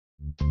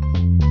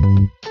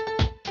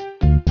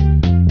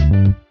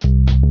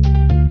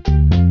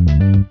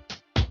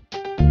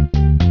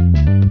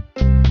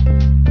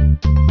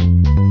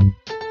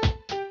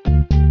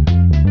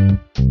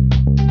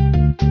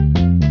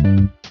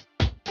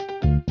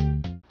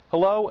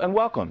Hello and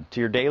welcome to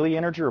your Daily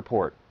Energy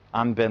Report.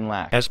 I'm Ben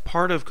Lack. As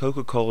part of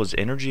Coca-Cola's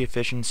Energy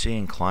Efficiency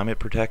and Climate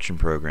Protection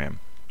Program,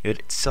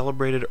 it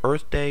celebrated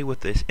Earth Day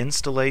with the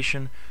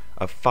installation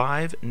of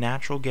 5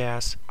 natural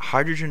gas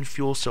hydrogen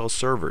fuel cell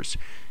servers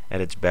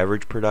at its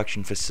beverage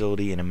production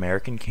facility in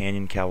American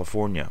Canyon,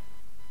 California.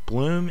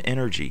 Bloom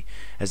Energy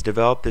has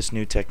developed this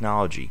new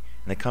technology,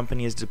 and the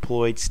company has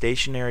deployed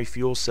stationary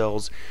fuel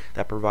cells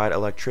that provide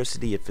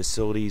electricity at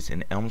facilities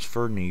in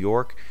Elmsford, New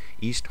York,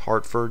 East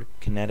Hartford,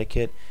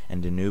 Connecticut,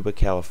 and Dinuba,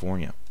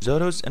 California.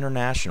 Zotos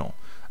International,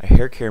 a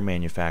hair care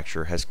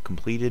manufacturer, has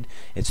completed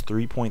its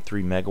 3.3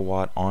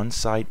 megawatt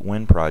on-site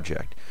wind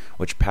project,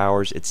 which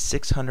powers its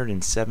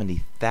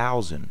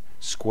 670,000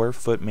 square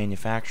foot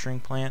manufacturing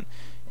plant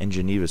in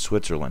Geneva,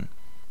 Switzerland.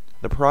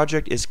 The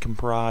project is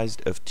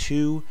comprised of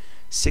 2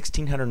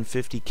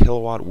 1,650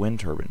 kilowatt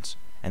wind turbines,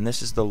 and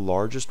this is the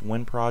largest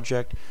wind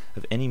project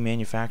of any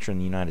manufacturer in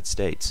the United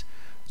States.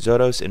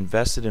 Zotos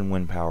invested in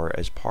wind power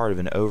as part of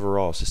an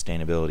overall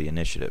sustainability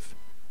initiative.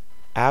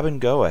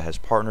 Abengoa has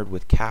partnered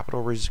with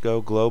Capital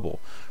Riesgo Global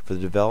for the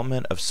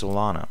development of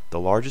Solana, the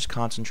largest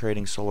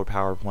concentrating solar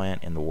power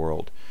plant in the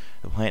world.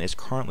 The plant is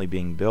currently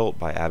being built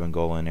by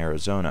Abengoa in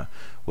Arizona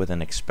with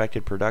an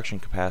expected production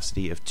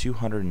capacity of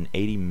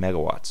 280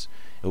 megawatts.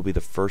 It will be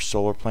the first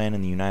solar plant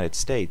in the United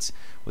States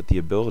with the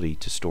ability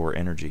to store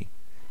energy.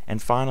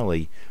 And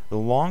finally, the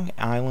Long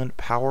Island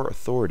Power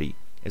Authority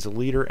is a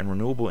leader in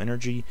renewable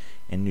energy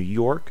in New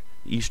York,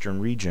 the Eastern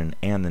region,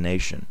 and the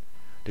nation.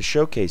 To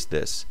showcase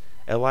this,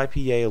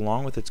 LIPA,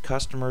 along with its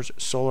customers,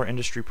 solar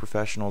industry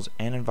professionals,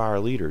 and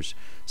enviro leaders,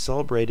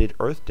 celebrated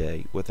Earth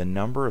Day with a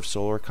number of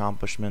solar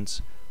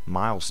accomplishments,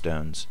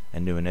 milestones,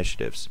 and new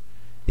initiatives.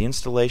 The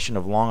installation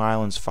of Long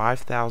Island's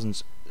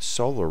 5,000th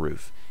solar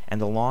roof and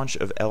the launch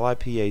of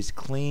LIPA's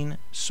Clean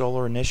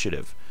Solar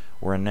Initiative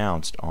were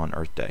announced on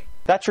Earth Day.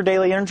 That's your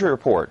Daily Energy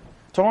Report.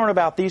 To learn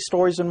about these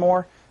stories and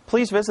more,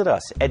 please visit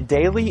us at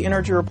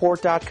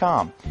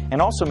dailyenergyreport.com,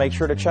 and also make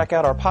sure to check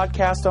out our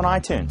podcast on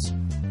iTunes.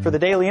 For the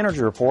Daily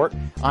Energy Report,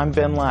 I'm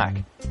Ben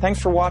Lack.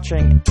 Thanks for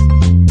watching.